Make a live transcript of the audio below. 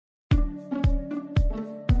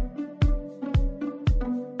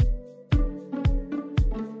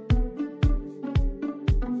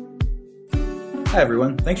Hi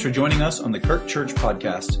everyone, thanks for joining us on the Kirk Church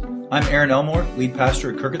Podcast. I'm Aaron Elmore, lead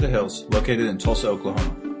pastor at Kirk at the Hills, located in Tulsa,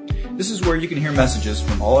 Oklahoma. This is where you can hear messages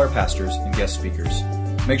from all our pastors and guest speakers.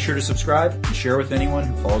 Make sure to subscribe and share with anyone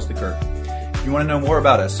who follows the Kirk. If you want to know more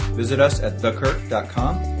about us, visit us at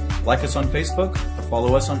thekirk.com, like us on Facebook, or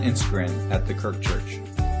follow us on Instagram at The Kirk Church.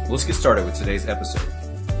 Let's get started with today's episode.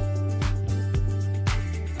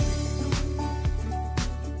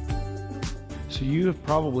 So you have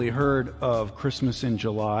probably heard of Christmas in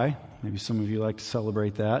July. Maybe some of you like to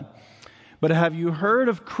celebrate that. But have you heard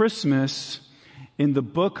of Christmas in the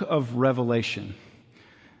book of Revelation?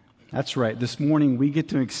 That's right. This morning we get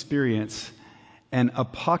to experience an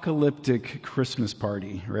apocalyptic Christmas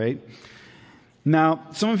party, right? Now,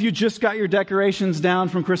 some of you just got your decorations down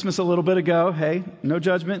from Christmas a little bit ago. Hey, no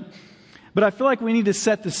judgment. But I feel like we need to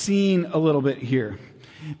set the scene a little bit here.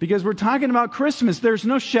 Because we're talking about Christmas. There's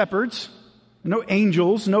no shepherds. No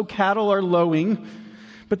angels, no cattle are lowing,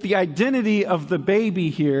 but the identity of the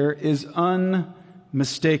baby here is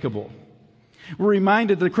unmistakable. We're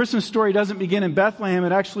reminded the Christmas story doesn't begin in Bethlehem,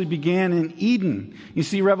 it actually began in Eden. You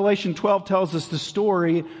see, Revelation 12 tells us the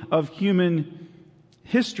story of human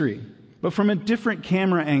history, but from a different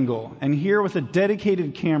camera angle, and here with a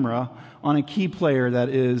dedicated camera on a key player that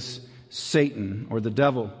is Satan, or the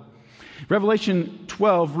devil. Revelation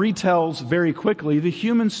 12 retells very quickly the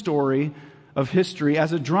human story of history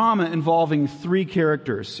as a drama involving three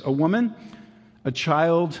characters: a woman, a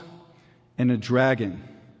child, and a dragon.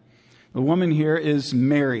 The woman here is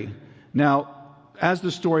Mary. Now, as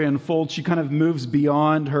the story unfolds, she kind of moves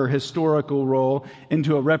beyond her historical role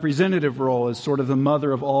into a representative role as sort of the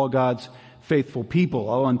mother of all God's faithful people.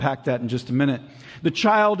 I'll unpack that in just a minute. The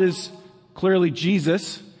child is clearly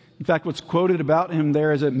Jesus. In fact, what's quoted about him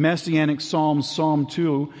there is a messianic psalm, Psalm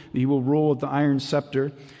 2, that he will rule with the iron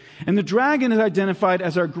scepter. And the dragon is identified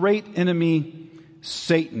as our great enemy,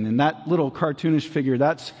 Satan. And that little cartoonish figure,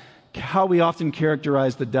 that's how we often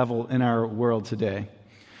characterize the devil in our world today.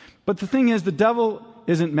 But the thing is, the devil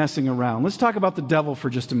isn't messing around. Let's talk about the devil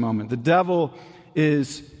for just a moment. The devil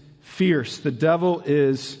is fierce. The devil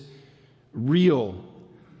is real.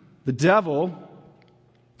 The devil,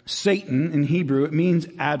 Satan in Hebrew, it means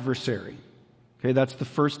adversary. Okay, that's the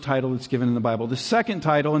first title that's given in the Bible. The second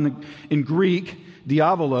title in Greek,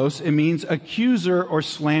 diabolos, it means accuser or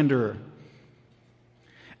slanderer.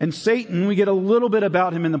 And Satan, we get a little bit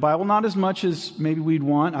about him in the Bible, not as much as maybe we'd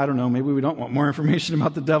want. I don't know, maybe we don't want more information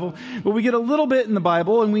about the devil. But we get a little bit in the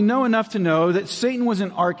Bible, and we know enough to know that Satan was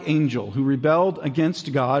an archangel who rebelled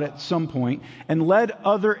against God at some point and led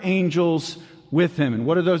other angels with him. And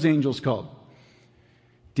what are those angels called?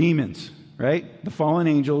 Demons, right? The fallen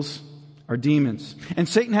angels are demons. And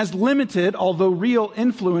Satan has limited, although real,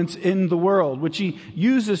 influence in the world, which he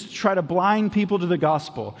uses to try to blind people to the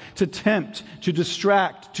gospel, to tempt, to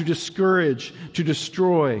distract, to discourage, to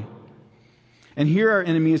destroy. And here our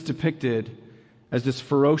enemy is depicted as this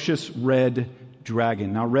ferocious red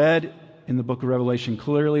dragon. Now, red in the book of Revelation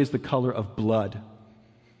clearly is the color of blood.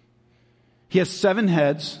 He has 7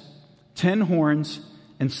 heads, 10 horns,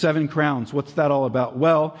 and 7 crowns. What's that all about?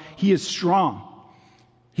 Well, he is strong.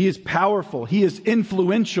 He is powerful. He is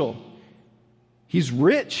influential. He's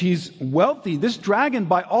rich. He's wealthy. This dragon,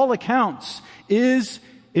 by all accounts, is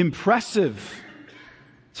impressive.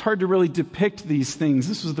 It's hard to really depict these things.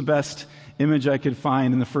 This was the best image I could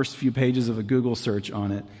find in the first few pages of a Google search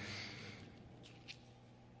on it.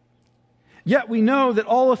 Yet we know that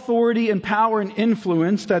all authority and power and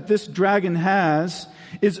influence that this dragon has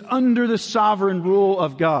is under the sovereign rule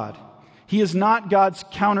of God. He is not God's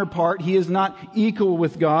counterpart. He is not equal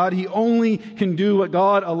with God. He only can do what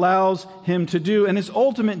God allows him to do. And his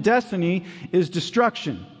ultimate destiny is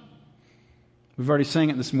destruction. We've already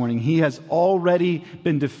sang it this morning. He has already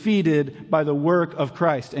been defeated by the work of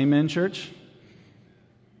Christ. Amen, church?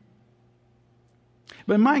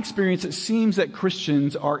 But in my experience, it seems that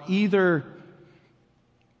Christians are either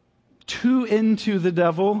too into the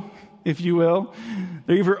devil, if you will.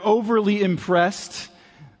 They're either overly impressed.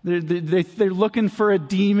 They're looking for a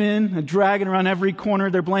demon, a dragon around every corner.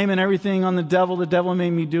 They're blaming everything on the devil. The devil made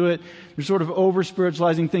me do it. They're sort of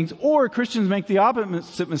over-spiritualizing things. Or Christians make the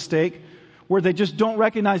opposite mistake where they just don't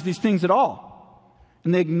recognize these things at all.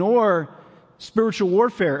 And they ignore spiritual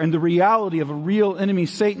warfare and the reality of a real enemy,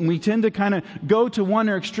 Satan. We tend to kind of go to one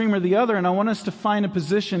extreme or the other. And I want us to find a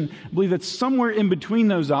position, I believe that's somewhere in between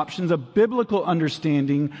those options, a biblical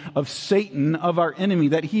understanding of Satan, of our enemy,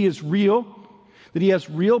 that he is real, that he has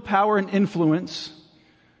real power and influence,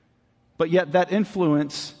 but yet that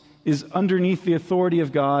influence is underneath the authority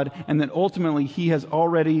of God, and that ultimately he has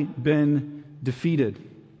already been defeated.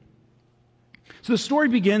 So the story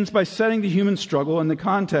begins by setting the human struggle in the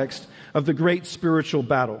context of the great spiritual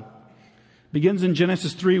battle. It begins in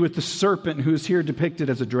Genesis 3 with the serpent, who is here depicted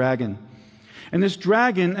as a dragon. And this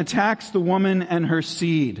dragon attacks the woman and her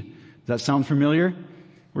seed. Does that sound familiar?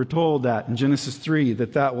 We're told that in Genesis 3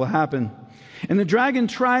 that will happen. And the dragon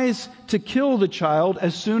tries to kill the child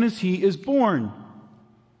as soon as he is born.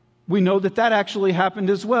 We know that actually happened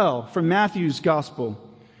as well from Matthew's gospel.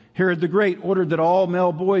 Herod the Great ordered that all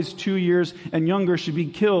male boys 2 years and younger should be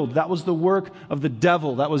killed. That was the work of the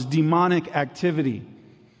devil. That was demonic activity.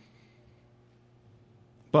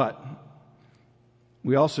 But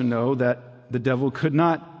we also know that the devil could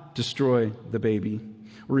not destroy the baby.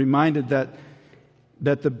 We're reminded that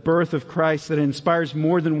the birth of Christ, that it inspires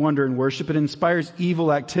more than wonder and worship. It inspires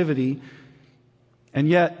evil activity. And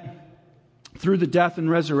yet, through the death and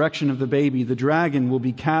resurrection of the baby, the dragon will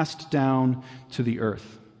be cast down to the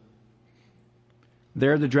earth.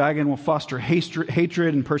 There, the dragon will foster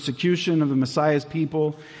hatred and persecution of the Messiah's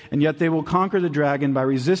people, and yet they will conquer the dragon by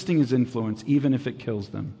resisting his influence, even if it kills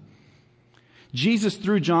them. Jesus,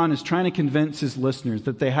 through John, is trying to convince his listeners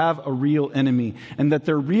that they have a real enemy, and that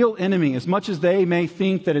their real enemy, as much as they may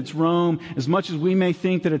think that it's Rome, as much as we may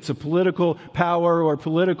think that it's a political power or a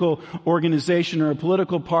political organization or a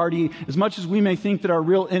political party, as much as we may think that our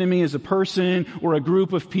real enemy is a person or a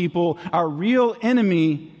group of people, our real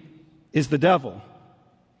enemy is the devil.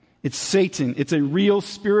 It's Satan. It's a real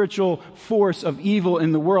spiritual force of evil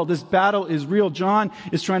in the world. This battle is real. John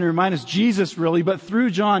is trying to remind us, Jesus really, but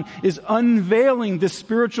through John is unveiling this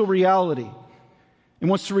spiritual reality and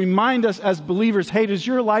wants to remind us as believers, hey, does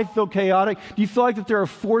your life feel chaotic? Do you feel like that there are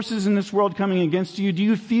forces in this world coming against you? Do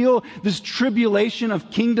you feel this tribulation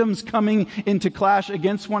of kingdoms coming into clash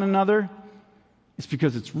against one another? It's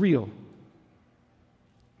because it's real.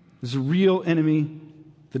 There's a real enemy,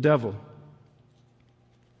 the devil.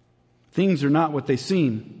 Things are not what they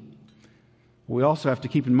seem. We also have to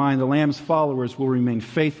keep in mind the Lamb's followers will remain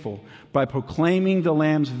faithful by proclaiming the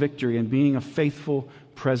Lamb's victory and being a faithful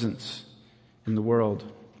presence in the world,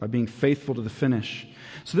 by being faithful to the finish.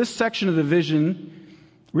 So this section of the vision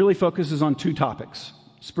really focuses on two topics: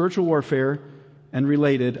 spiritual warfare and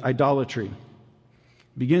related idolatry.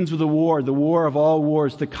 It begins with the war of all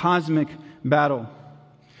wars, the cosmic battle.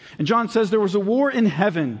 And John says there was a war in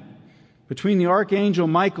heaven between the archangel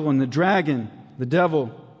Michael and the dragon, the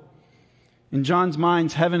devil. In John's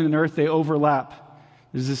minds, heaven and earth, they overlap.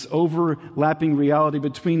 There's this overlapping reality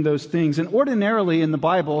between those things. And ordinarily in the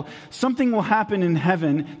Bible, something will happen in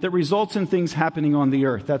heaven that results in things happening on the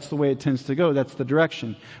earth. That's the way it tends to go. That's the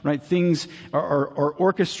direction, right? Things are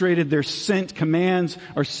orchestrated. They're sent. Commands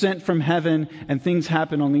are sent from heaven, and things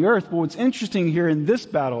happen on the earth. But what's interesting here in this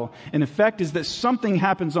battle, in effect, is that something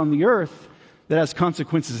happens on the earth that has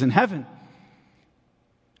consequences in heaven.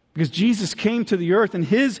 Because Jesus came to the earth, and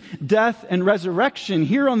his death and resurrection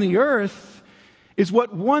here on the earth is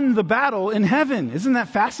what won the battle in heaven. Isn't that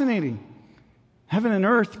fascinating? Heaven and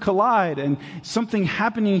earth collide, and something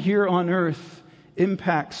happening here on earth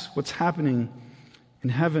impacts what's happening in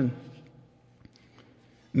heaven.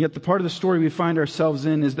 And yet the part of the story we find ourselves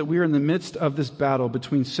in is that we are in the midst of this battle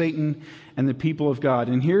between Satan and the people of God.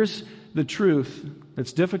 And here's the truth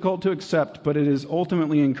that's difficult to accept, but it is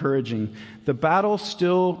ultimately encouraging. The battle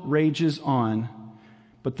still rages on,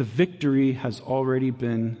 but the victory has already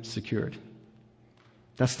been secured.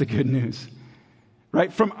 That's the good news,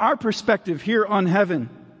 right? From our perspective here on heaven,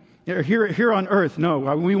 here on earth, no,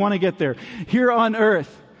 we want to get there. Here on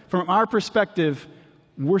earth, from our perspective,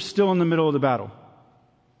 we're still in the middle of the battle.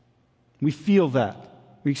 We feel that.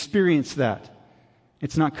 We experience that.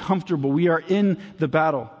 It's not comfortable. We are in the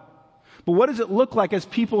battle. But what does it look like as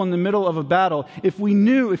people in the middle of a battle if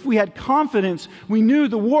we had confidence, we knew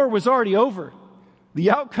the war was already over?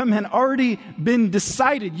 The outcome had already been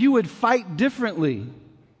decided. You would fight differently,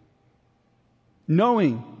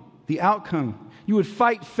 knowing the outcome. You would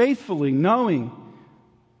fight faithfully, knowing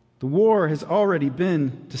the war has already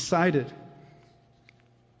been decided.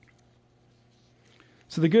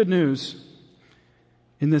 So the good news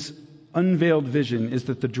in this unveiled vision is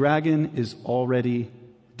that the dragon is already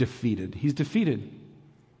defeated. He's defeated.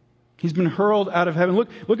 He's been hurled out of heaven.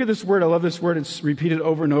 Look at this word. I love this word. It's repeated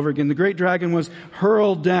over and over again. The great dragon was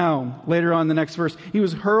hurled down. Later on in the next verse, he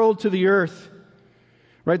was hurled to the earth.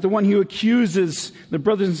 Right? The one who accuses the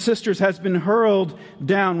brothers and sisters has been hurled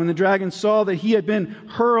down. When the dragon saw that he had been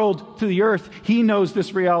hurled to the earth, he knows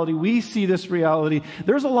this reality. We see this reality.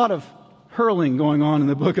 There's a lot of hurling going on in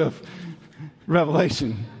the book of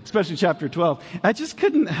Revelation, especially chapter 12. I just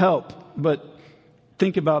couldn't help but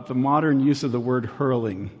think about the modern use of the word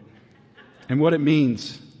hurling and what it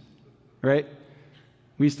means, right?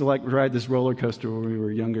 We used to like ride this roller coaster when we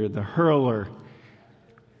were younger, the hurler.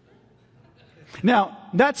 Now,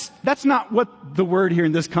 that's not what the word here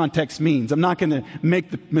in this context means. I'm not going to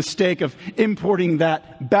make the mistake of importing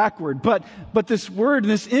that backward. But this word,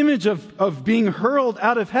 this image of being hurled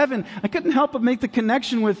out of heaven, I couldn't help but make the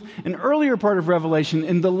connection with an earlier part of Revelation.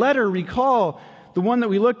 In the letter, recall, the one that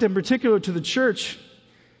we looked in particular to the church,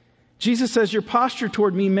 Jesus says, your posture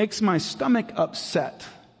toward me makes my stomach upset,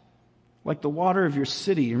 like the water of your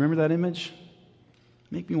city. Remember that image?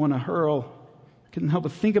 Make me want to hurl. Couldn't help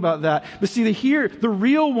but think about that. But see, the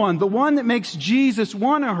real one, the one that makes Jesus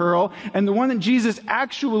want to hurl, and the one that Jesus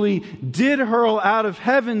actually did hurl out of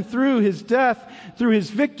heaven through his death, through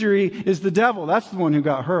his victory, is the devil. That's the one who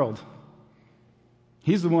got hurled.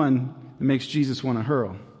 He's the one that makes Jesus want to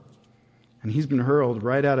hurl. And he's been hurled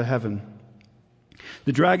right out of heaven.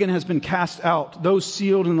 The dragon has been cast out. Those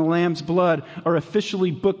sealed in the Lamb's blood are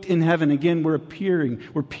officially booked in heaven. Again, we're peering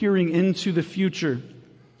into the future.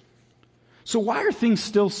 So why are things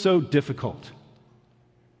still so difficult?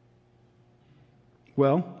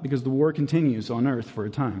 Well, because the war continues on earth for a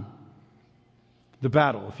time. The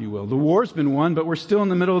battle, if you will. The war's been won, but we're still in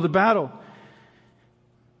the middle of the battle.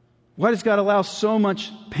 Why does God allow so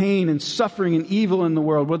much pain and suffering and evil in the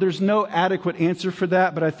world? Well, there's no adequate answer for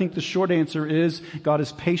that, but I think the short answer is God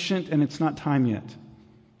is patient and it's not time yet.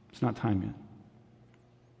 It's not time yet.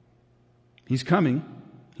 He's coming.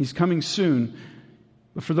 He's coming soon.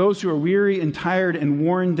 But for those who are weary and tired and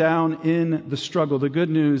worn down in the struggle, the good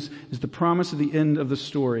news is the promise of the end of the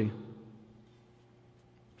story.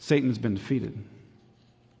 Satan has been defeated.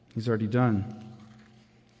 He's already done.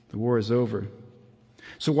 The war is over.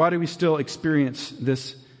 So why do we still experience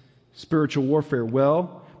this spiritual warfare?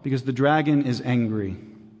 Well, because the dragon is angry.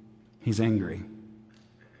 He's angry.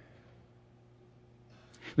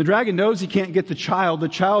 The dragon knows he can't get the child. The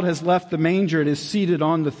child has left the manger. It is seated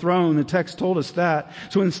on the throne. The text told us that.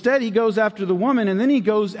 So instead he goes after the woman, and then he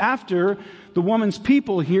goes after the woman's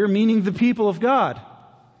people here, meaning the people of God.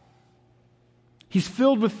 He's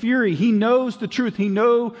filled with fury. He knows the truth. He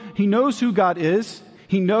knows who God is.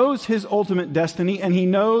 He knows his ultimate destiny, and he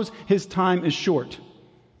knows his time is short.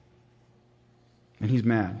 And he's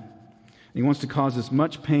mad. He wants to cause as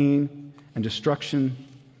much pain and destruction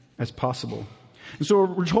as possible. And so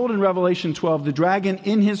we're told in Revelation 12, the dragon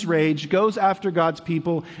in his rage goes after God's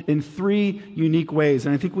people in three unique ways.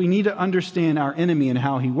 And I think we need to understand our enemy and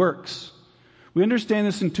how he works. We understand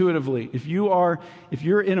this intuitively. If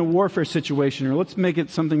you're in a warfare situation, or let's make it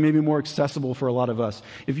something maybe more accessible for a lot of us.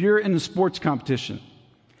 If you're in a sports competition,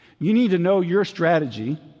 you need to know your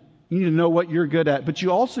strategy. You need to know what you're good at, but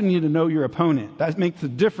you also need to know your opponent. That makes the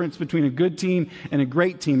difference between a good team and a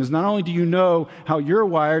great team, is not only do you know how you're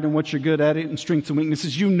wired and what you're good at and strengths and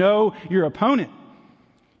weaknesses, you know your opponent.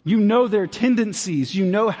 You know their tendencies. You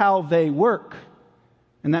know how they work.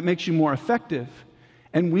 And that makes you more effective.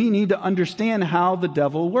 And we need to understand how the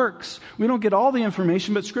devil works. We don't get all the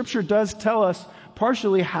information, but Scripture does tell us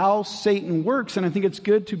partially how Satan works, and I think it's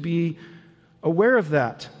good to be aware of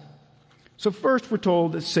that. So first we're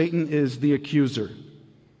told that Satan is the accuser.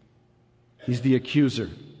 He's the accuser.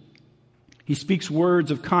 He speaks words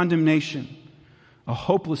of condemnation, a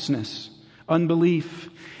hopelessness, unbelief.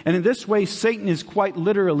 And in this way, Satan is quite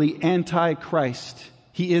literally anti-Christ.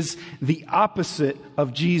 He is the opposite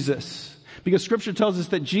of Jesus. Because Scripture tells us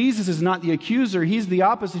that Jesus is not the accuser. He's the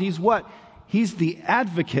opposite. He's what? He's the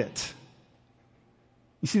advocate.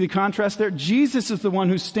 You see the contrast there? Jesus is the one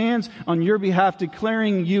who stands on your behalf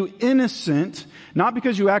declaring you innocent, not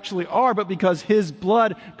because you actually are, but because his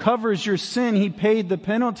blood covers your sin. He paid the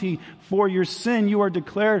penalty for your sin. You are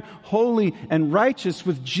declared holy and righteous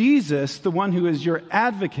with Jesus, the one who is your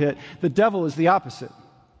advocate. The devil is the opposite.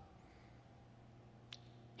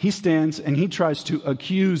 He stands and he tries to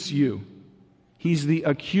accuse you. He's the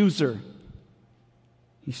accuser.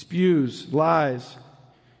 He spews lies.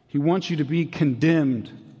 He wants you to be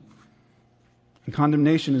condemned. And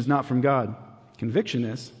condemnation is not from God. Conviction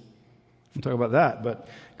is. We'll talk about that, but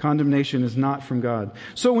condemnation is not from God.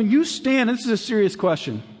 So when you stand, this is a serious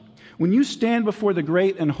question. When you stand before the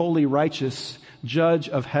great and holy righteous judge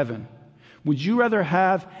of heaven, would you rather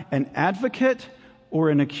have an advocate or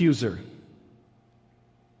an accuser?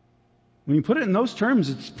 When you put it in those terms,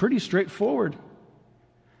 it's pretty straightforward.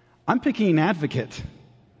 I'm picking an advocate.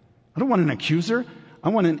 I don't want an accuser. I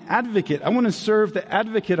want an advocate. I want to serve the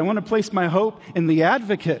advocate. I want to place my hope in the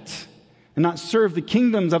advocate and not serve the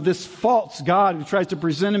kingdoms of this false God who tries to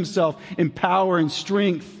present himself in power and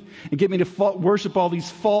strength and get me to worship all these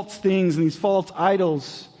false things and these false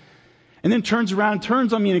idols. And then turns around,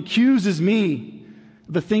 turns on me and accuses me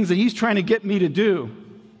of the things that he's trying to get me to do.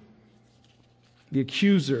 the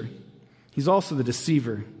accuser. He's also the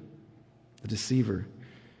deceiver. The deceiver.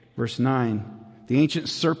 Verse 9, the ancient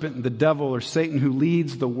serpent, the devil or Satan, who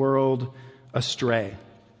leads the world astray.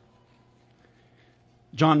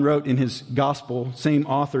 John wrote in his gospel, same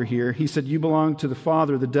author here, he said, you belong to the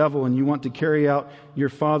father, the devil, and you want to carry out your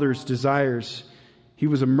father's desires. He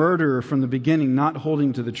was a murderer from the beginning, not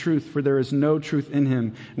holding to the truth, for there is no truth in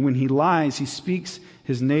him. And when he lies, he speaks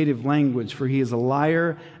his native language, for he is a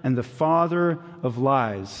liar and the father of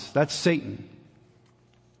lies. That's Satan.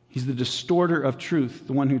 He's the distorter of truth,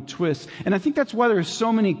 the one who twists. And I think that's why there are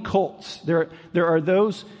so many cults. There are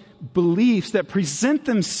those beliefs that present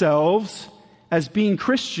themselves as being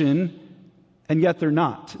Christian, and yet they're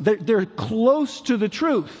not. They're close to the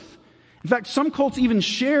truth. In fact, some cults even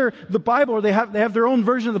share the Bible, or they have their own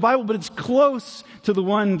version of the Bible, but it's close to the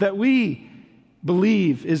one that we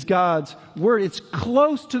believe is God's Word. It's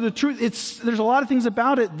close to the truth. There's a lot of things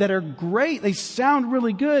about it that are great. They sound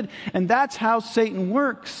really good, and that's how Satan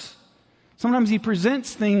works. Sometimes he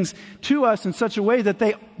presents things to us in such a way that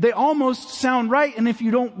they almost sound right, and if you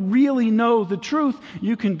don't really know the truth,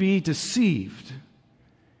 you can be deceived.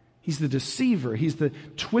 He's the deceiver. He's the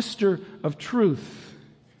twister of truth.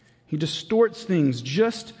 He distorts things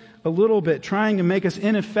just a little bit, trying to make us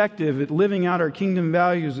ineffective at living out our kingdom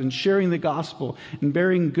values and sharing the gospel and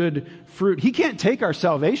bearing good fruit. He can't take our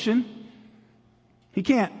salvation. He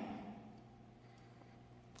can't.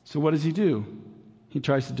 So what does he do? He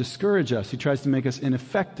tries to discourage us. He tries to make us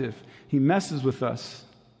ineffective. He messes with us.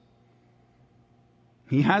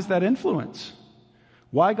 He has that influence.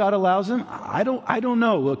 Why God allows him? I don't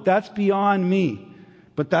know. Look, that's beyond me.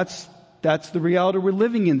 But that's the reality we're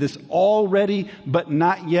living in, this already but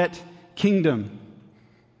not yet kingdom.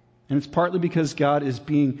 And it's partly because God is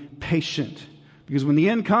being patient. Because when the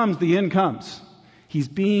end comes, the end comes. He's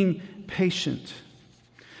being patient.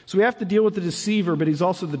 So we have to deal with the deceiver, but he's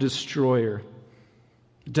also the destroyer.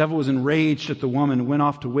 The devil was enraged at the woman and went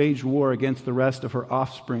off to wage war against the rest of her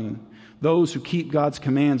offspring, those who keep God's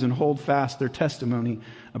commands and hold fast their testimony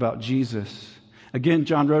about Jesus. Again,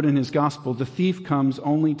 John wrote in his gospel, the thief comes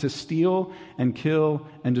only to steal and kill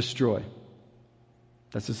and destroy.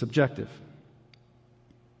 That's his objective.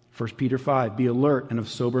 1 Peter 5, be alert and of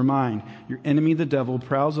sober mind. Your enemy, the devil,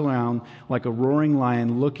 prowls around like a roaring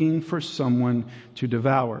lion looking for someone to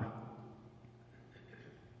devour.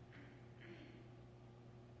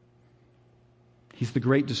 He's the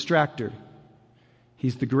great distractor.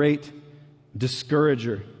 He's the great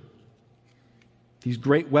discourager. These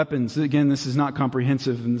great weapons, again, this is not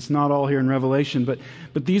comprehensive and it's not all here in Revelation, but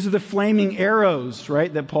these are the flaming arrows,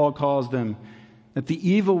 right, that Paul calls them, that the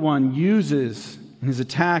evil one uses in his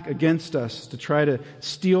attack against us to try to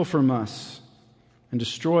steal from us and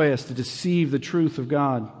destroy us, to deceive the truth of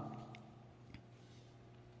God.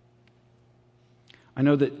 I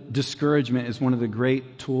know that discouragement is one of the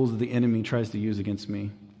great tools that the enemy tries to use against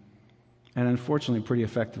me, and unfortunately pretty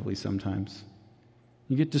effectively sometimes.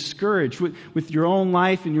 You get discouraged with your own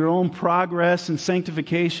life and your own progress and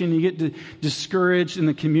sanctification. You get discouraged in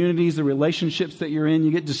the communities, the relationships that you're in.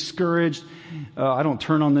 You get discouraged. I don't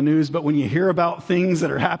turn on the news, but when you hear about things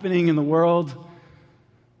that are happening in the world,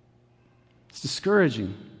 it's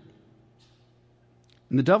discouraging.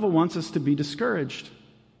 And the devil wants us to be discouraged.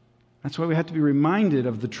 That's why we have to be reminded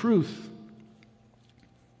of the truth.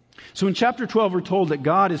 So in chapter 12, we're told that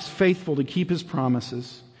God is faithful to keep His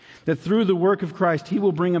promises, that through the work of Christ, He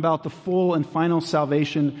will bring about the full and final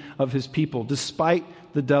salvation of His people, despite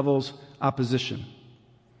the devil's opposition.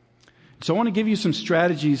 So I want to give you some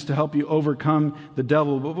strategies to help you overcome the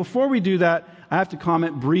devil. But before we do that, I have to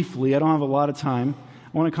comment briefly. I don't have a lot of time.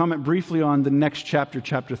 I want to comment briefly on the next chapter,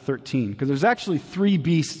 chapter 13, because there's actually 3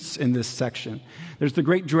 beasts in this section. There's the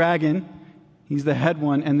great dragon. He's the head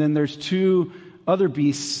one. And then there's 2 other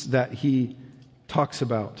beasts that he talks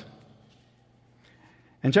about.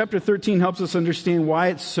 And chapter 13 helps us understand why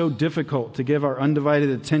it's so difficult to give our undivided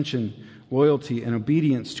attention, loyalty, and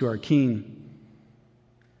obedience to our King.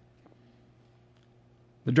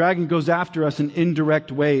 The dragon goes after us in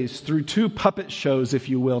indirect ways through 2 puppet shows, if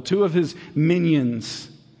you will, 2 of his minions,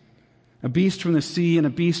 a beast from the sea and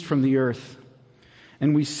a beast from the earth.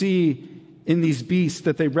 And we see in these beasts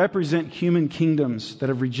that they represent human kingdoms that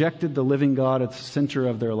have rejected the living God at the center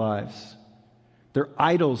of their lives. They're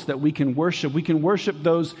idols that we can worship. We can worship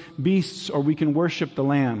those beasts or we can worship the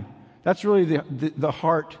Lamb. That's really the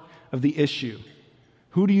heart of the issue.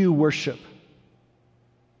 Who do you worship?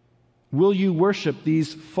 Will you worship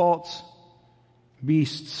these false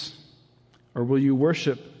beasts, or will you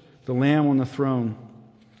worship the Lamb on the throne?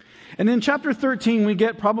 And in chapter 13, we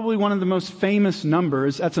get probably one of the most famous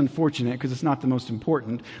numbers. That's unfortunate because it's not the most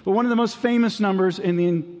important. But one of the most famous numbers in the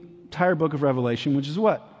entire book of Revelation, which is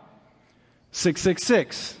what?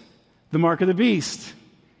 666, the mark of the beast.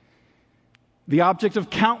 The object of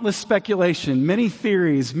countless speculation, many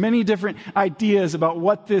theories, many different ideas about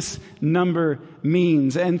what this number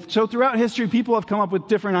means. And so throughout history, people have come up with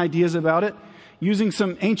different ideas about it. Using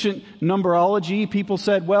some ancient numberology, people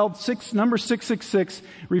said, well, number 666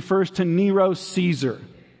 refers to Nero Caesar.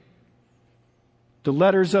 The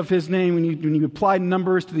letters of his name, when you apply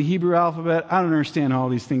numbers to the Hebrew alphabet, I don't understand how all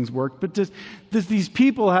these things work, but these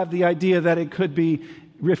people have the idea that it could be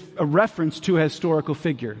a reference to a historical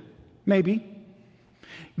figure. Maybe.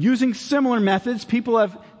 Using similar methods, people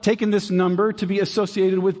have taken this number to be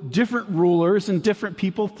associated with different rulers and different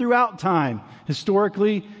people throughout time.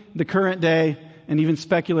 Historically, the current day, and even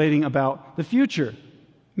speculating about the future.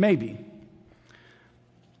 Maybe.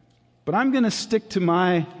 But I'm going to stick to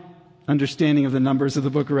my understanding of the numbers of the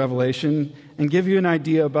book of Revelation and give you an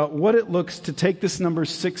idea about what it looks to take this number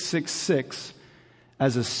 666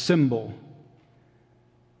 as a symbol.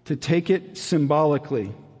 To take it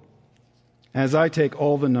symbolically, as I take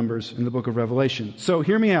all the numbers in the book of Revelation. So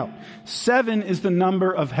hear me out. 7 is the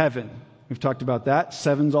number of heaven. We've talked about that.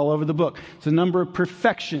 7's all over the book. It's the number of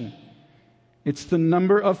perfection. It's the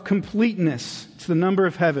number of completeness. It's the number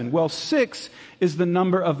of heaven. Well, 6 is the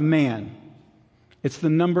number of man. It's the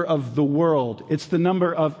number of the world. It's the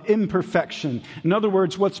number of imperfection. In other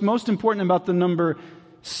words, what's most important about the number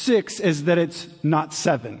 6 is that it's not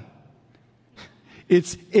 7.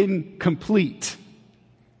 It's incomplete.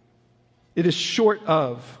 It is short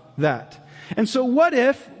of that. And so what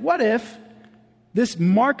if this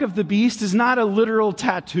mark of the beast is not a literal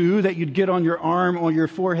tattoo that you'd get on your arm or your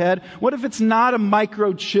forehead? What if it's not a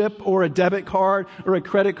microchip or a debit card or a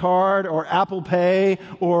credit card or Apple Pay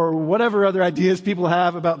or whatever other ideas people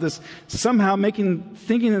have about this, somehow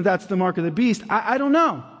thinking that that's the mark of the beast? I don't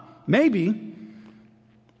know. Maybe.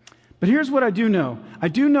 But here's what I do know. I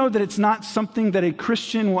do know that it's not something that a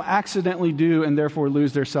Christian will accidentally do and therefore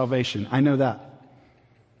lose their salvation. I know that.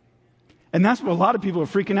 And that's what a lot of people are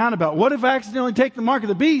freaking out about. What if I accidentally take the mark of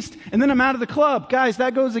the beast and then I'm out of the club? Guys,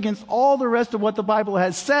 that goes against all the rest of what the Bible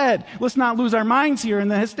has said. Let's not lose our minds here in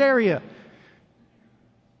the hysteria.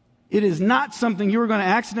 It is not something you are going to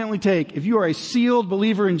accidentally take if you are a sealed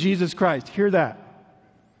believer in Jesus Christ. Hear that.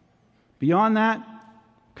 Beyond that,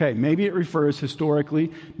 okay, maybe it refers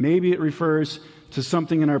historically. Maybe it refers to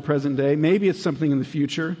something in our present day. Maybe it's something in the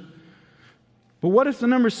future. But what if the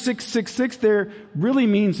number 666 there really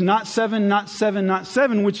means not 7, not 7, not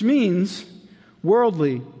 7, which means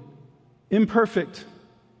worldly, imperfect,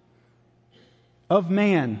 of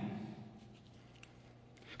man?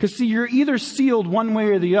 Because see, you're either sealed one way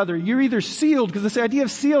or the other. You're either sealed, because this idea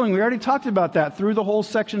of sealing, we already talked about that through the whole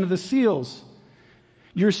section of the seals.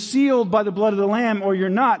 You're sealed by the blood of the Lamb or you're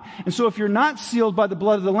not. And so if you're not sealed by the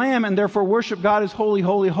blood of the Lamb and therefore worship God as holy,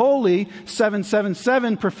 holy, holy,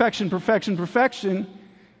 777, perfection, perfection, perfection.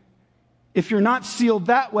 If you're not sealed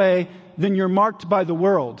that way, then you're marked by the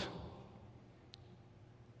world.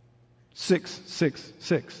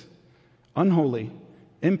 666. Unholy,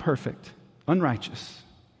 imperfect, unrighteous.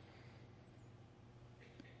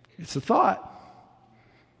 It's a thought.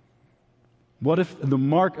 What if the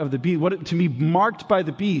mark of the beast, to be marked by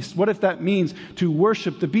the beast, what if that means to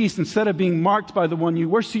worship the beast instead of being marked by the one you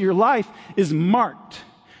worship? Your life is marked.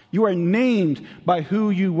 You are named by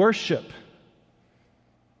who you worship.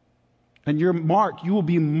 And you're marked. You will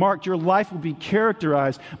be marked. Your life will be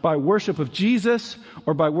characterized by worship of Jesus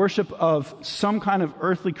or by worship of some kind of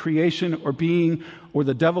earthly creation or being or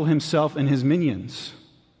the devil himself and his minions.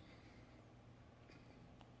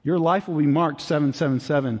 Your life will be marked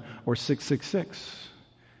 777 or 666.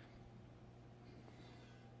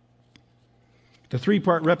 The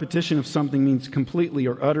 3-part repetition of something means completely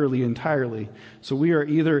or utterly, entirely. So we are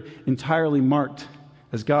either entirely marked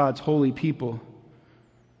as God's holy people,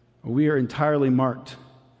 or we are entirely marked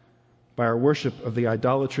by our worship of the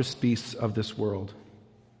idolatrous beasts of this world.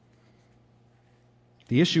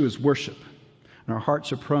 The issue is worship, and our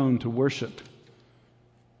hearts are prone to worship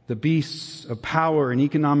the beasts of power and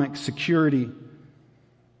economic security,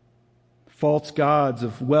 false gods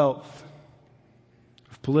of wealth,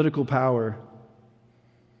 of political power.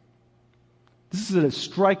 This is a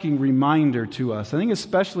striking reminder to us, I think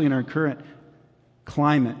especially in our current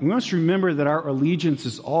climate. We must remember that our allegiance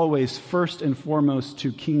is always first and foremost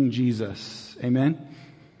to King Jesus. Amen?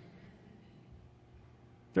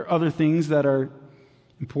 There are other things that are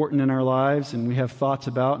important in our lives and we have thoughts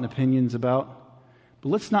about and opinions about. But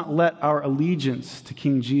let's not let our allegiance to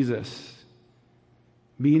King Jesus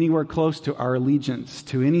be anywhere close to our allegiance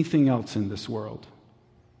to anything else in this world,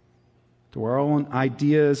 to our own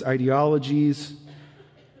ideas, ideologies,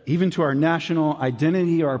 even to our national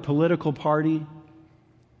identity, our political party.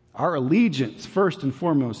 Our allegiance, first and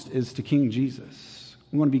foremost, is to King Jesus.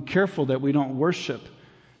 We want to be careful that we don't worship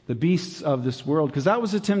the beasts of this world, because that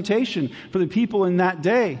was a temptation for the people in that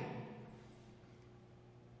day.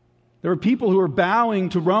 There were people who were bowing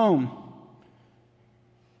to Rome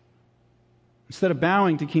instead of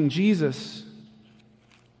bowing to King Jesus.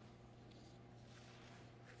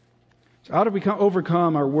 So how do we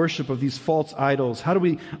overcome our worship of these false idols? How do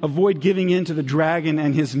we avoid giving in to the dragon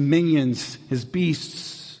and his minions, his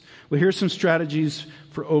beasts? Well, here's some strategies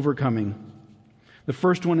for overcoming. The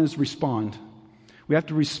first one is respond. We have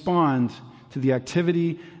to respond to the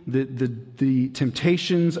activity, the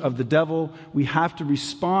temptations of the devil. We have to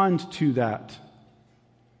respond to that.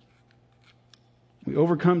 We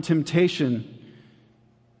overcome temptation,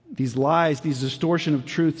 these lies, these distortion of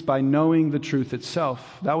truths, by knowing the truth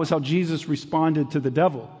itself. That was how Jesus responded to the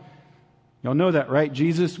devil. Y'all know that, right?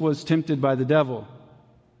 Jesus was tempted by the devil.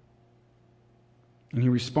 And he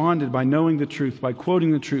responded by knowing the truth, by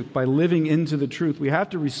quoting the truth, by living into the truth. We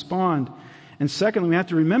have to respond. And secondly, we have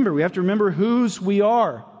to remember whose we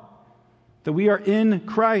are. That we are in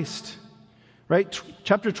Christ. Right?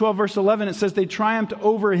 Chapter 12, verse 11, it says they triumphed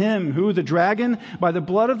over him. Who? The dragon? By the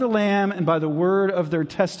blood of the Lamb and by the word of their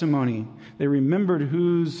testimony. They remembered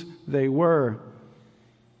whose they were.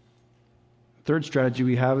 Third strategy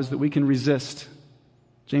we have is that we can resist.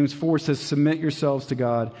 James 4 says, submit yourselves to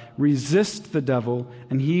God. Resist the devil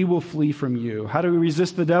and he will flee from you. How do we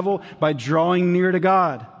resist the devil? By drawing near to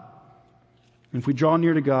God. And if we draw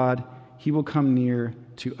near to God, he will come near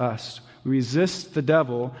to us. We resist the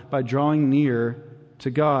devil by drawing near to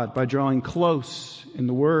God, by drawing close in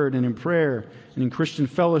the Word and in prayer and in Christian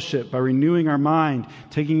fellowship, by renewing our mind,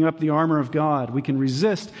 taking up the armor of God. We can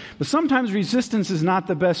resist, but sometimes resistance is not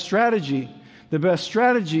the best strategy. The best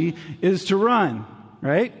strategy is to run,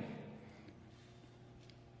 right?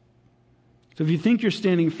 So if you think you're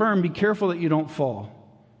standing firm, be careful that you don't fall.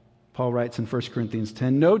 Paul writes in 1 Corinthians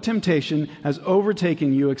 10, no temptation has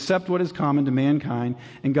overtaken you except what is common to mankind,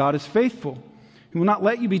 and God is faithful. He will not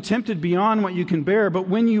let you be tempted beyond what you can bear, but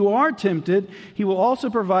when you are tempted, He will also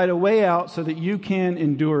provide a way out so that you can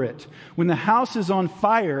endure it. When the house is on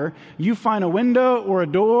fire, you find a window or a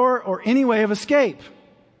door or any way of escape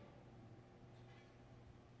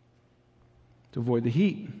to avoid the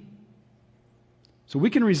heat. So we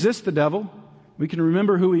can resist the devil. We can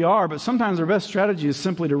remember who we are, but sometimes our best strategy is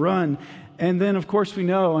simply to run. And then, of course, we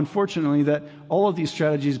know, unfortunately, that all of these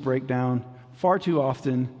strategies break down far too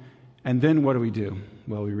often. And then what do?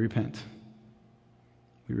 Well, we repent.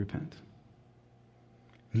 We repent.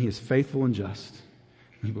 And He is faithful and just.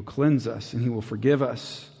 And He will cleanse us and He will forgive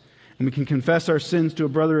us. And we can confess our sins to a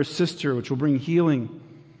brother or sister, which will bring healing.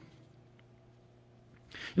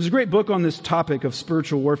 There's a great book on this topic of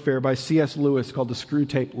spiritual warfare by C.S. Lewis called The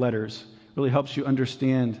Screwtape Letters. It really helps you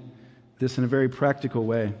understand this in a very practical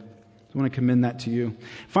way. I want to commend that to you.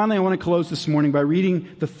 Finally, I want to close this morning by reading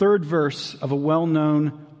the third verse of a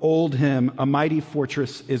well-known old hymn, A Mighty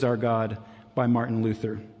Fortress is Our God, by Martin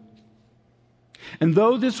Luther. And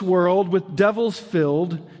though this world with devils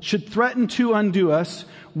filled should threaten to undo us,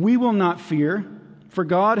 we will not fear, for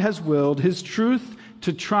God has willed His truth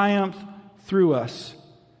to triumph through us.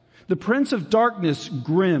 The prince of darkness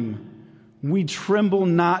grim, we tremble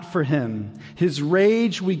not for him. His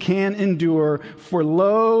rage we can endure, for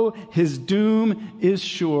lo, his doom is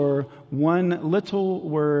sure. One little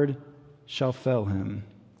word shall fell him.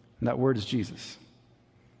 And that word is Jesus.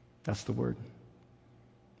 That's the word.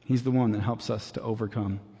 He's the one that helps us to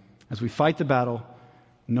overcome as we fight the battle,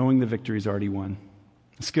 knowing the victory is already won.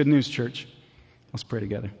 It's good news, church. Let's pray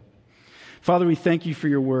together. Father, we thank You for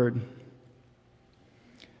Your word.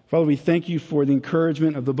 Father, we thank You for the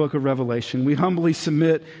encouragement of the book of Revelation. We humbly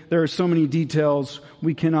submit there are so many details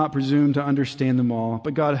we cannot presume to understand them all.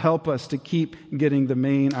 But God, help us to keep getting the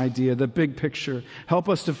main idea, the big picture. Help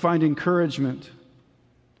us to find encouragement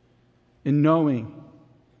in knowing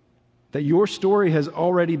that Your story has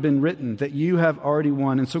already been written, that You have already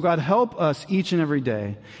won. And so God, help us each and every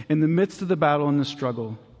day in the midst of the battle and the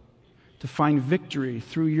struggle to find victory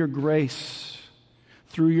through Your grace,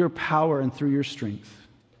 through Your power, and through Your strength.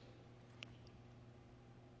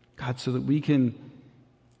 God, so that we can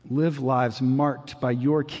live lives marked by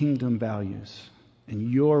Your kingdom values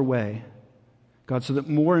and Your way. God, so that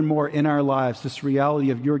more and more in our lives, this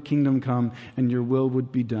reality of Your kingdom come and Your will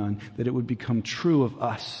would be done, that it would become true of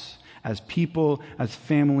us as people, as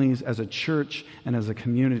families, as a church, and as a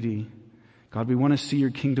community. God, we want to see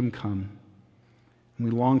Your kingdom come.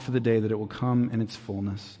 And we long for the day that it will come in its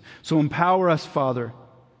fullness. So empower us, Father,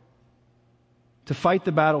 to fight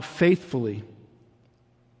the battle faithfully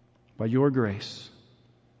by your grace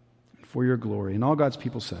and for your glory. And all God's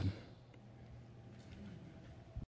people said,